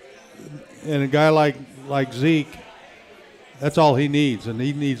daylight in a guy like Zeke, that's all he needs, and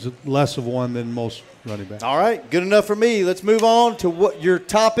he needs less of one than most running backs. All right, good enough for me. Let's move on to what your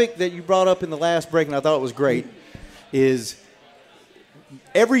topic that you brought up in the last break, and I thought it was great, is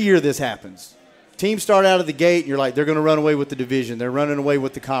every year this happens. Teams start out of the gate, and you're like, they're going to run away with the division. They're running away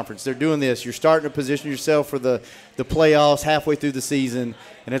with the conference. They're doing this. You're starting to position yourself for the playoffs halfway through the season,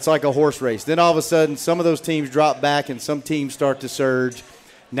 and it's like a horse race. Then all of a sudden, some of those teams drop back, and some teams start to surge.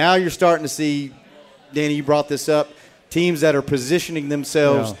 Now you're starting to see, Danny, you brought this up, teams that are positioning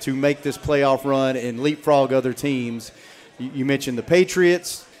themselves to make this playoff run and leapfrog other teams. You mentioned the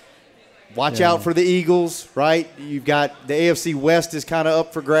Patriots. Watch out for the Eagles, right? You've got the AFC West is kind of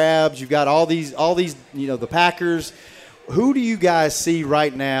up for grabs. You've got all these, the Packers. Who do you guys see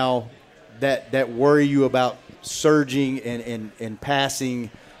right now that worry you about surging and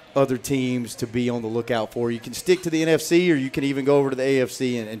passing other teams to be on the lookout for? You can stick to the NFC, or you can even go over to the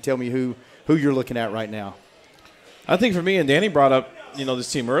AFC and tell me who you're looking at right now. I think for me, and Danny brought up,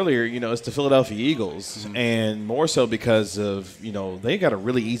 this team earlier, it's the Philadelphia Eagles, and more so because of, they got a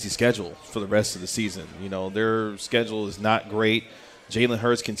really easy schedule for the rest of the season. Their schedule is not great. Jalen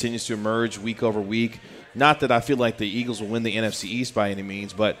Hurts continues to emerge week over week. Not that I feel like the Eagles will win the NFC East by any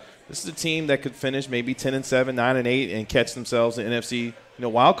means, but this is a team that could finish maybe 10-7, 9-8, and catch themselves an NFC,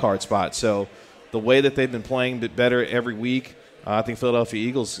 wild card spot. So the way that they've been playing better every week, I think Philadelphia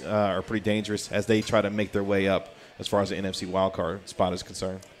Eagles are pretty dangerous as they try to make their way up as far as the NFC wildcard spot is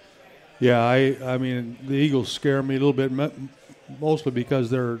concerned. Yeah, I mean, the Eagles scare me a little bit, mostly because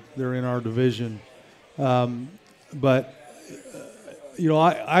they're in our division. But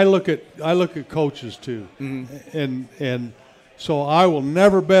I look at coaches too, and so I will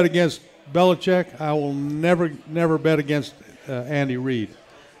never bet against Belichick. I will never bet against Andy Reid.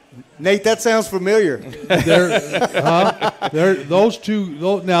 Nate, that sounds familiar. Those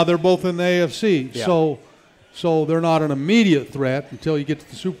two. Now they're both in the AFC, so they're not an immediate threat until you get to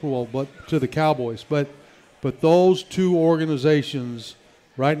the Super Bowl, but to the Cowboys. But those two organizations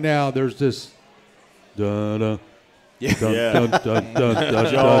right now, there's this. Jaws. Yes, sir.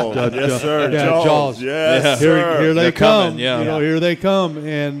 Jaws. Yes, Here they come. Coming, yeah. Here they come,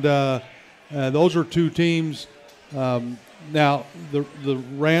 and those are two teams. Now the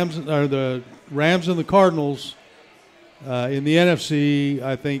Rams and the Cardinals. In the NFC,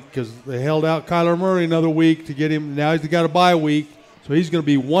 I think, because they held out Kyler Murray another week to get him. Now he's got a bye week, so he's going to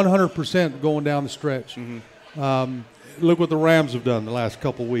be 100% going down the stretch. Look what the Rams have done the last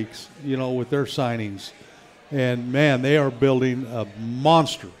couple weeks, with their signings. And, man, they are building a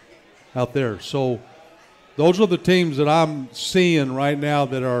monster out there. So those are the teams that I'm seeing right now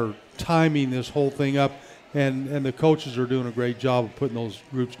that are timing this whole thing up, and the coaches are doing a great job of putting those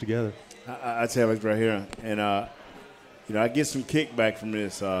groups together. I tell you, right here, and I get some kickback from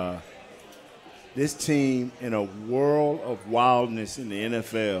this. This team in a world of wildness in the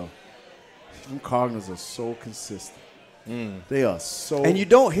NFL, them Cardinals are so consistent. They are so And you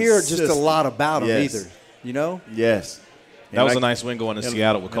don't hear consistent. just a lot about them Yes. either, Yes. That was a nice win going to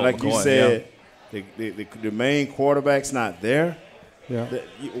Seattle with Colt like McCoy. you said, the main quarterback's not there. Yeah.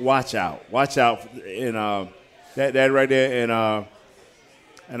 Watch out. And that right there.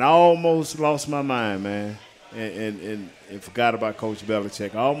 And I almost lost my mind, man. And forgot about Coach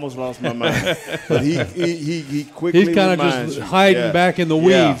Belichick. I almost lost my mind. But he quickly He's kind of just hiding back in the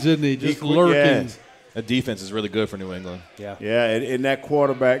weeds, isn't he? Just lurking. The defense is really good for New England. Yeah. Yeah, and that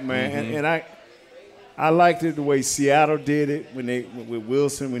quarterback, man, and I liked it the way Seattle did it with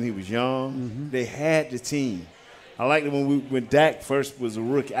Wilson when he was young. They had the team. I liked it when Dak first was a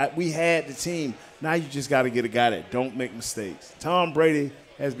rookie. We had the team. Now you just got to get a guy that don't make mistakes. Tom Brady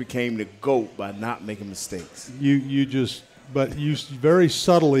has become the GOAT by not making mistakes. But you very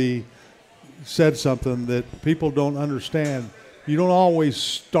subtly said something that people don't understand. You don't always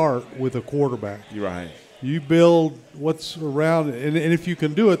start with a quarterback. You're right. You build what's around, and if you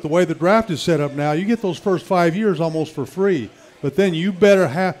can do it the way the draft is set up now, you get those first 5 years almost for free. But then you better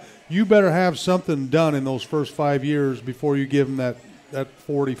have something done in those first 5 years before you give them that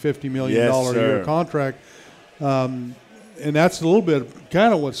 $40-50 million a year contract. And that's a little bit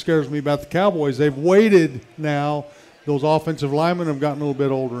kind of what scares me about the Cowboys. They've waited now. Those offensive linemen have gotten a little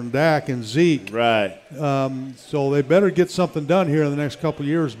bit older, and Dak and Zeke. Right. So they better get something done here in the next couple of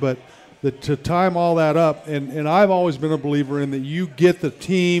years. But to time all that up, and I've always been a believer in that you get the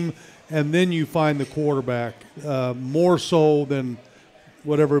team and then you find the quarterback, more so than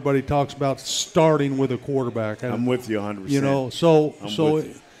what everybody talks about starting with a quarterback. I'm with you 100%. You know,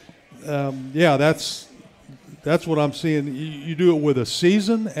 that's what I'm seeing. You do it with a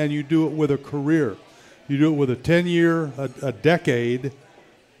season and you do it with a career. You do it with a 10-year, a decade,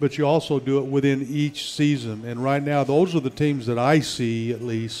 but you also do it within each season. And right now, those are the teams that I see, at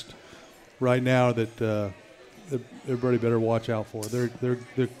least right now, that everybody better watch out for. They're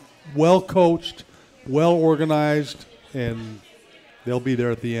well coached, well organized, and they'll be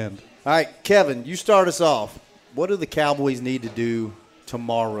there at the end. All right, Kevin, you start us off. What do the Cowboys need to do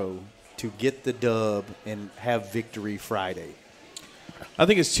tomorrow to get the dub and have victory Friday? I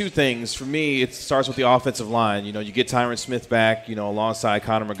think it's two things. For me, it starts with the offensive line. You know, you get Tyron Smith back, alongside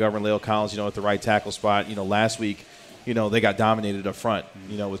Connor McGovern, Leo Collins, at the right tackle spot. Last week, they got dominated up front,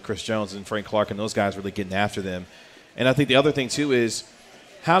 with Chris Jones and Frank Clark and those guys really getting after them. And I think the other thing, too, is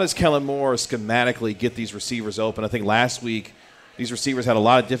how does Kellen Moore schematically get these receivers open? I think last week these receivers had a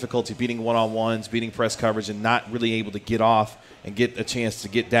lot of difficulty beating one-on-ones, beating press coverage, and not really able to get off and get a chance to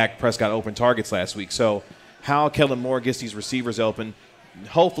get Dak Prescott open targets last week. So how Kellen Moore gets these receivers open,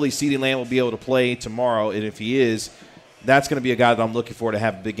 hopefully CeeDee Lamb will be able to play tomorrow, and if he is, that's going to be a guy that I'm looking for to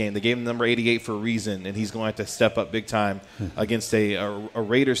have a big game. They gave him number 88 for a reason, and he's going to have to step up big time against a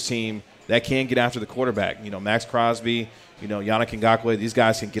Raiders team that can get after the quarterback. Max Crosby, Yannick Ngakoue, these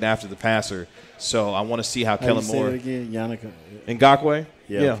guys can get after the passer. So I want to see how Kellen Moore. Say it again, Yannick Ngakoue?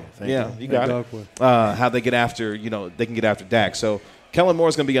 Yeah. Okay, You got it. How they get after, they can get after Dak. So Kellen Moore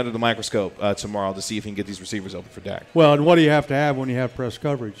is going to be under the microscope tomorrow to see if he can get these receivers open for Dak. Well, and what do you have to have when you have press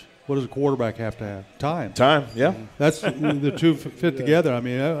coverage? What does a quarterback have to have? Time, yeah. That's the two fit together. I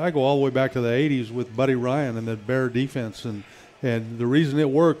mean, I go all the way back to the 80s with Buddy Ryan and the Bear defense. And the reason it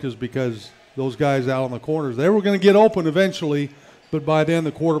worked is because those guys out on the corners, they were going to get open eventually, but by then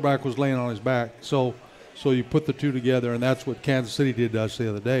the quarterback was laying on his back. So you put the two together, and that's what Kansas City did to us the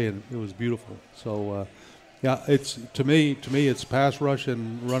other day, and it was beautiful. So, it's to me it's pass rush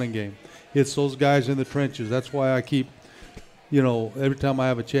and running game. It's those guys in the trenches. That's why I keep, every time I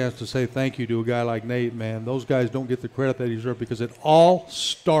have a chance to say thank you to a guy like Nate, man, those guys don't get the credit they deserve because it all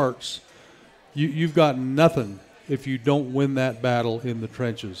starts. You've got nothing if you don't win that battle in the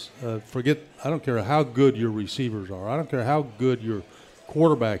trenches. I don't care how good your receivers are. I don't care how good your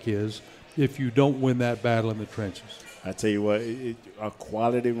quarterback is if you don't win that battle in the trenches. I tell you what, a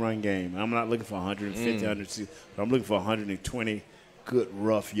quality run game. I'm not looking for 150, 160, but I'm looking for 120 good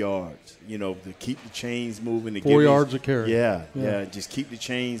rough yards. To keep the chains moving. 4 yards a carry. Yeah. Just keep the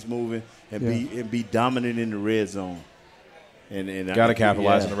chains moving and be dominant in the red zone. And got to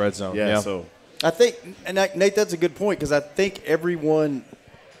capitalize in the red zone. Yeah. So I think, and Nate, that's a good point because I think everyone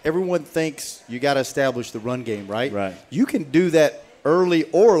thinks you got to establish the run game, right? Right. You can do that early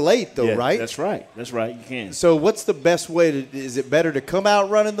or late, though, right? That's right. You can. So what's the best way is it better to come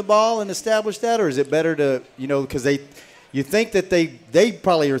out running the ball and establish that, or is it better to, because you think that they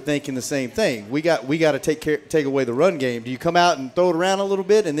probably are thinking the same thing. We got to take away the run game. Do you come out and throw it around a little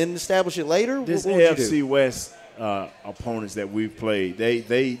bit and then establish it later? This what would AFC you do? West opponents that we've played,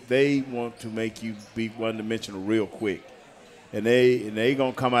 they want to make you be one-dimensional real quick, and they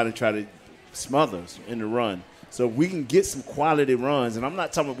gonna come out and try to smother us in the run. So we can get some quality runs, and I'm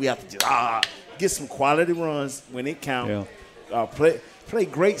not talking about we have to just get some quality runs when it counts. Yeah. Play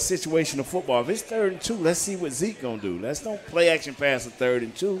great situational football. If it's 3rd and 2, let's see what Zeke gonna do. Let's don't play action pass a 3rd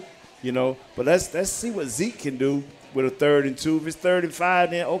and 2, But let's see what Zeke can do with a 3rd and 2. If it's 3rd and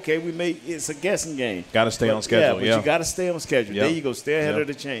 5, then okay, it's a guessing game. Got to stay on schedule. Yeah, but you got to stay on schedule. Yep. There you go. Stay ahead of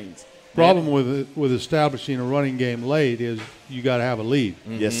the chains. Problem with establishing a running game late is you got to have a lead.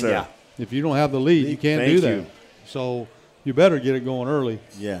 Yes, sir. If you don't have the lead, you can't do that. you. So you better get it going early.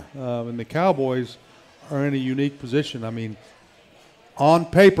 Yeah. And the Cowboys are in a unique position. I mean, on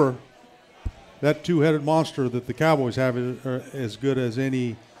paper, that two-headed monster that the Cowboys have is as good as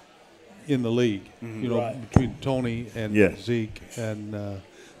any in the league. You know, between Tony and Zeke. And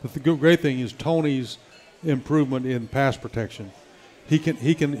the great thing is Tony's improvement in pass protection.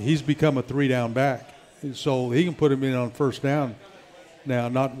 He's become a 3-down back, so he can put him in on first down now,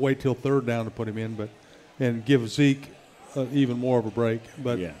 not wait till third down to put him in, and give Zeke even more of a break.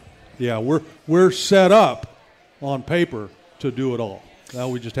 But yeah, we're set up on paper to do it all. Now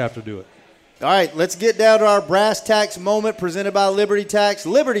we just have to do it. All right, let's get down to our brass tacks moment presented by Liberty Tax.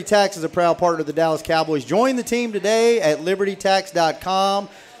 Liberty Tax is a proud partner of the Dallas Cowboys. Join the team today at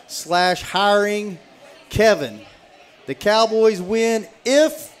libertytax.com/hiring. Kevin, the Cowboys win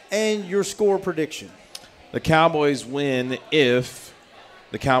if, and your score prediction. The Cowboys win if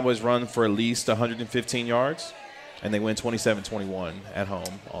the Cowboys run for at least 115 yards, and they win 27-21 at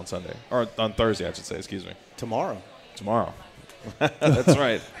home on Sunday. Or on Thursday, I should say, excuse me. Tomorrow. That's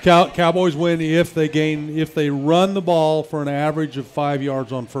right. Cowboys win if they run the ball for an average of 5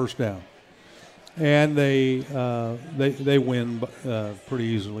 yards on first down, and they win pretty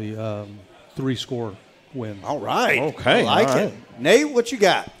easily. 3-score win. All right. Okay. I like it. Nate, what you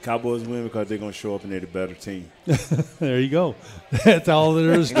got? Cowboys win because they're going to show up and they're the better team. There you go. That's all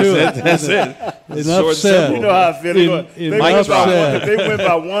there is to it. That's it. Enough said. You know how I feel. Enough If they win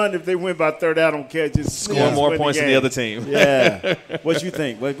by 1, if they win by 30, I don't care. Just score more points than the other team. Yeah. What you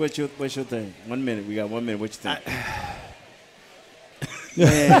think? What's your thing? 1 minute. We got 1 minute. What you think?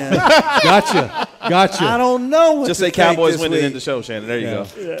 Man, Gotcha. I don't know what Just to say Cowboys think win this and week. end the show, Shannon. There you go.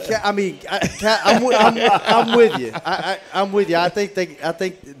 I mean, I'm with you. I'm with you. I think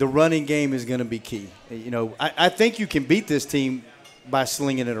the running game is going to be key. You know, I think you can beat this team by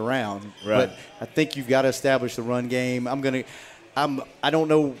slinging it around, right. but I think you've got to establish the run game. I don't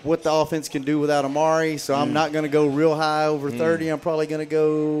know what the offense can do without Amari, so I'm not going to go real high over 30. I'm probably going to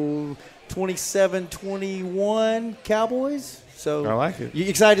go 27-21 Cowboys. So I like it. You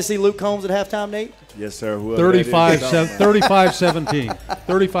excited to see Luke Combs at halftime, Nate? Yes, sir. 35-17.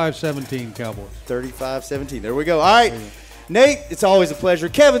 35-17 Cowboys. 35-17. There we go. All right. Nate, it's always a pleasure.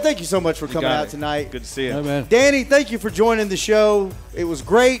 Kevin, thank you so much for coming out tonight. Good to see you. Hey, man. Danny, thank you for joining the show. It was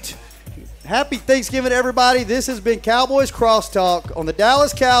great. Happy Thanksgiving, everybody. This has been Cowboys Crosstalk on the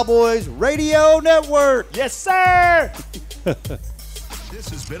Dallas Cowboys Radio Network. Yes, sir. This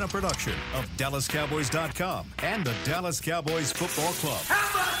has been a production of DallasCowboys.com and the Dallas Cowboys Football Club.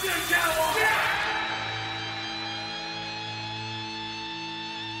 How about this, Cowboys? Yeah!